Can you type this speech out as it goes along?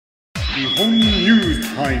日本ニュー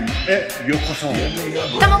スタイムへようこそ。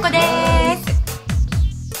ともこです。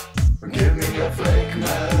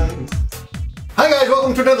Hi guys,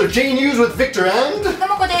 welcome to another J News with Victor and と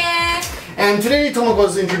もこです。 And today Tomoko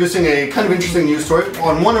is introducing a kind of interesting news story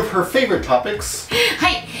on one of her favorite topics. は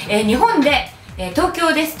い、日本で、東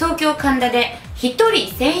京です。東京神田で一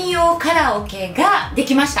人専用カラオケがで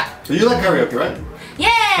きました。 So you like karaoke, right?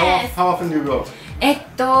 Yes! How often do you go?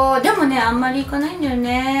 でもね、あんまり行かないんだよ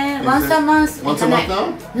ね。Once a month. Once a month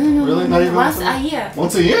now? No, Really? Not even once a year.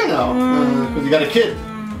 Once a year now? Because you got a kid.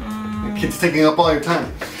 The kid's taking up all your time.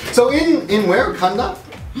 So in where? Kanda?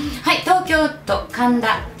 はい、東京都神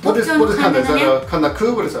田。 What is 東京の Kanda? 神 Is 田だね。 that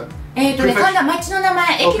Kanda-ku? What is that? 神田町の名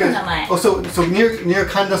前、駅の名前。 Oh, so near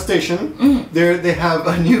Kanda Station, there they have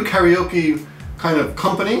a new karaoke kind of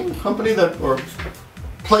company that or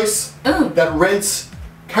place that rents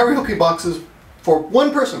karaoke boxes for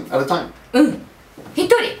one person at a time. 一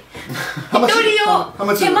人。How much? 一人 How 用。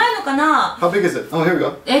 much is 狭 it? いのかな。 How big is it? Oh, here we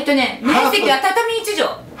go. 面積は畳一畳。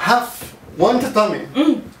 Half one tatami.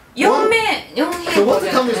 4平 So 方 one じ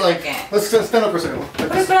ゃな tatami い is だっ like け。 let's just stand up for a second.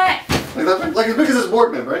 これくらい。 Like that, like as big as this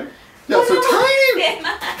board, man, right? Yeah, so tiny.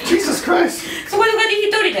 Jesus Christ. そこで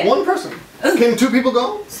一人で。 One person. Can two people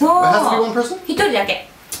go? そう。 It has to be one person? 一人だけ。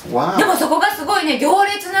 Wow. でもそこがすごいね、行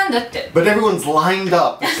列なんだって。 But everyone's lined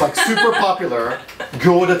up. It's like super popular.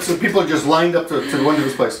 Gyodatsu. People are just lined up to go into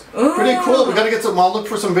this place. Pretty cool. We gotta get some. I'll look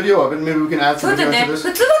for some video of it. Maybe we can add そ some うだ video ね。 to 普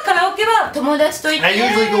this. 通はカラオケは友達と行って。 I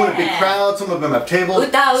usually go in a big crowd. Some of them have tables.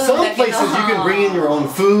 Some places you can bring in your own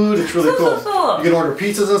food. It's really cool. You can order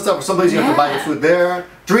pizzas and stuff. Some places you have to buy the food there.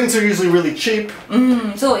 Drinks are usually really cheap.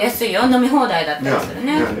 そう、安いよ。飲み放題だったり Yeah, する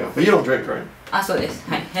ね。 yeah, yeah. But you don't drink, right? あ、そうです。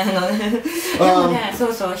はい。でもね、そ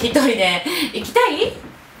うそう、一人で行きたい？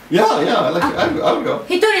 Yeah, yeah. I would go.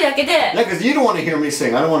 一人だけで。 Yeah, because you don't want to hear me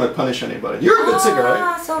sing. I don't want to punish anybody. You're a good singer,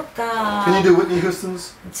 あ right? あ、そうか。 Can you do Whitney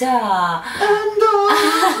Houston's? じゃあ、 And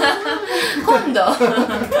今度。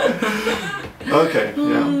 Okay,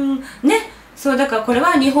 yeah. ね、そうだからこれ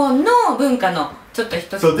は日本の文化のちょっと一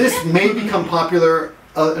つ。 So this may become popular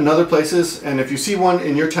in other places, and if you see one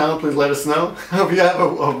in your town, please let us know. If you have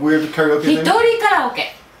a weird karaoke 一 thing. 人カラオ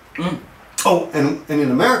ケ。 Oh, and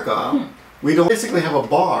in America, we don't basically have a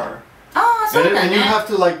bar. ああ、そうだ And you ね。 have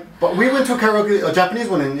to like, but we went to a Japanese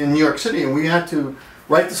one in New York City, and we had to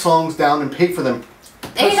write the songs down and pay for them.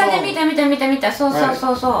 映画で見た。そうそ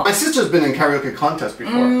う。 My sister's been in karaoke contests before,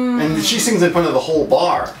 and she sings in front of the whole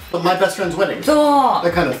bar. But my best friend's wedding, そう。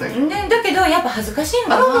 that kind of thing. ね、だけどやっぱ恥ずかしいん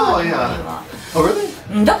だな。 Oh, 日本 yeah. 人は Oh,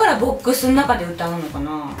 really? だからボックスの中で歌うのか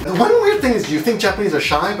な。 The one weird thing is you think Japanese are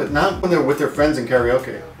shy, but not when they're with their friends in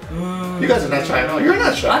karaoke. You guys are not shy. No, you're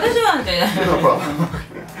not shy. 私はね。 No problem.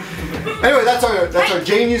 Anyway, that's our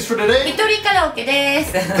J News for today. 一人カラオケで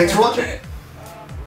す。 Thanks for watching.